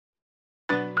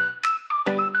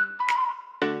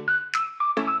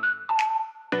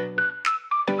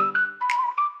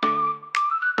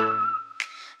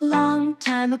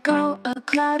time ago, a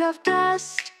cloud of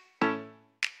dust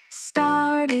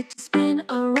started to spin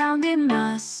around in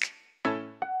dust.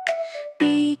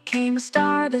 Became a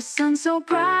star, the sun so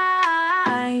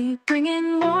bright,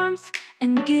 bringing warmth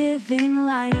and giving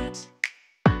light.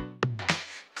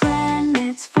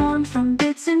 Planets formed from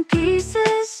bits and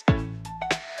pieces.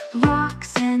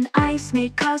 Rocks and ice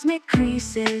made cosmic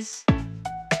creases.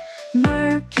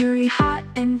 Mercury hot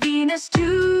and Venus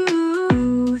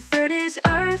too. Third is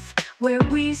Earth, where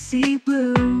we see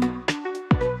blue.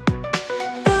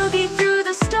 Boogie through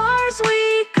the stars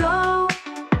we go,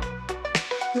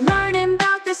 learning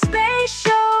about the space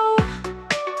show.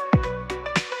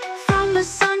 From the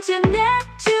sun to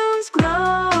Neptune's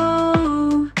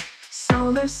glow,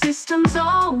 solar system's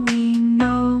all we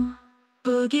know.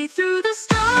 Boogie through the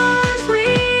stars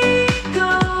we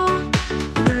go,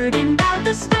 learning about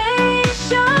the space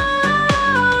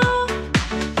show.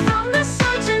 From the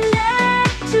sun to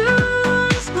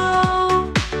Neptune's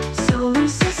glow, solar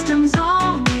system's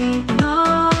all we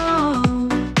know.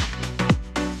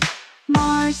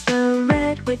 Mars the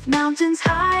red with mountains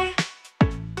high,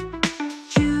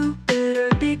 Jupiter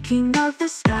the king of the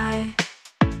sky.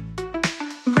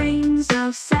 Rings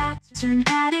of Saturn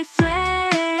added flair,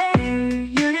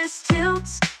 Uranus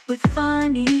tilts with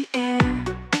funny air.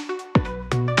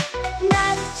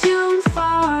 Neptune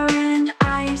far and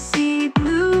icy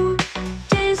blue,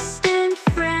 distant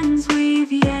friends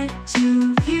we've yet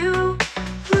to view.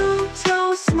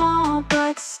 Pluto small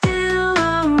but still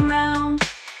around,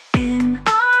 in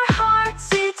our hearts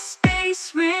it's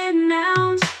space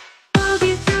renowned.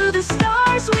 Boogie through the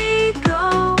stars we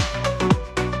go,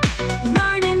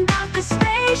 learning about the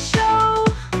space show.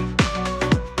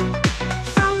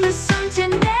 From the sun to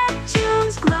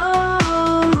Neptune's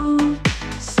glow,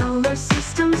 solar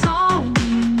system's all we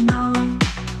know.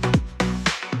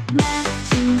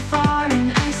 Neptune far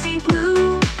and icy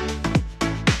blue,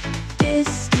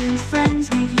 distant friends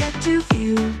we've yet to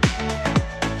view.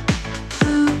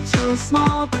 Pluto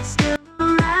small but still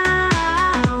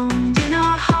around, in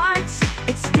our hearts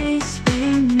it stays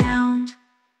renowned.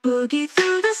 Boogie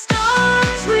through the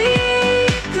stars we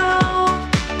go,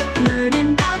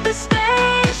 learning about the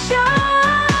space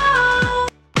show.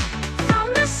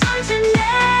 From the sun to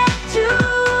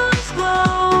Neptune's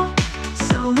glow,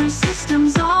 solar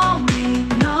system's all we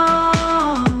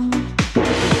know.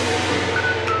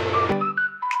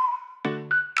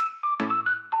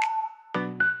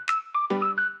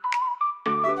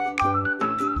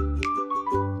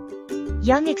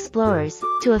 Young explorers,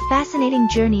 to a fascinating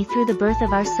journey through the birth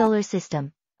of our solar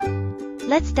system.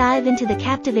 Let's dive into the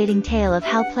captivating tale of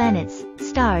how planets,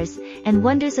 stars, and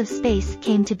wonders of space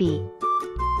came to be.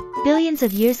 Billions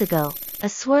of years ago, a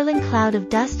swirling cloud of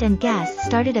dust and gas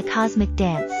started a cosmic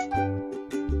dance.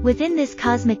 Within this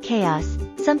cosmic chaos,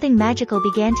 something magical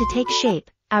began to take shape,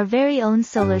 our very own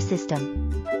solar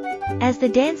system. As the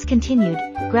dance continued,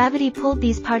 gravity pulled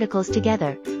these particles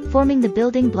together, forming the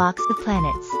building blocks of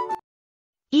planets.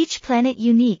 Each planet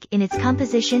unique in its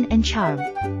composition and charm.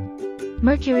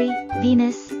 Mercury,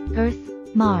 Venus, Earth,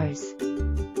 Mars.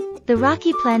 The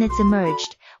rocky planets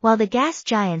emerged, while the gas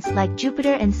giants like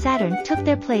Jupiter and Saturn took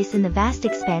their place in the vast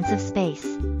expanse of space.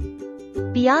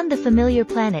 Beyond the familiar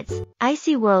planets,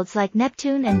 icy worlds like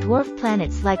Neptune and dwarf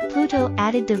planets like Pluto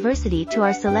added diversity to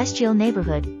our celestial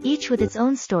neighborhood, each with its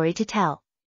own story to tell.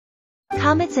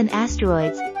 Comets and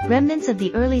asteroids, remnants of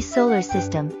the early solar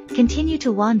system, continue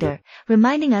to wander,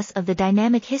 reminding us of the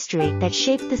dynamic history that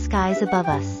shaped the skies above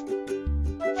us.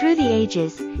 Through the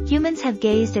ages, humans have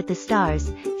gazed at the stars,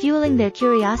 fueling their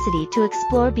curiosity to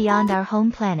explore beyond our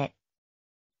home planet.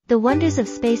 The wonders of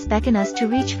space beckon us to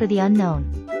reach for the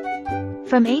unknown.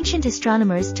 From ancient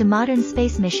astronomers to modern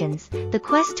space missions, the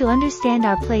quest to understand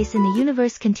our place in the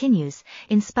universe continues,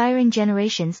 inspiring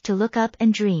generations to look up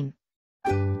and dream.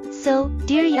 So,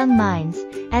 dear young minds,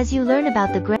 as you learn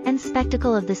about the grand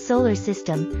spectacle of the solar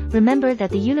system, remember that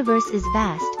the universe is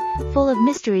vast, full of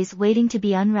mysteries waiting to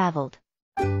be unraveled.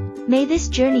 May this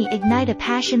journey ignite a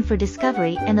passion for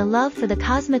discovery and a love for the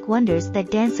cosmic wonders that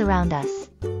dance around us.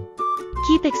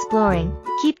 Keep exploring,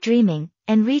 keep dreaming,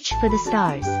 and reach for the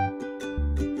stars.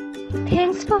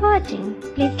 Thanks for watching.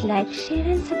 Please like, share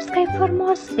and subscribe for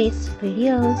more space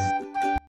videos.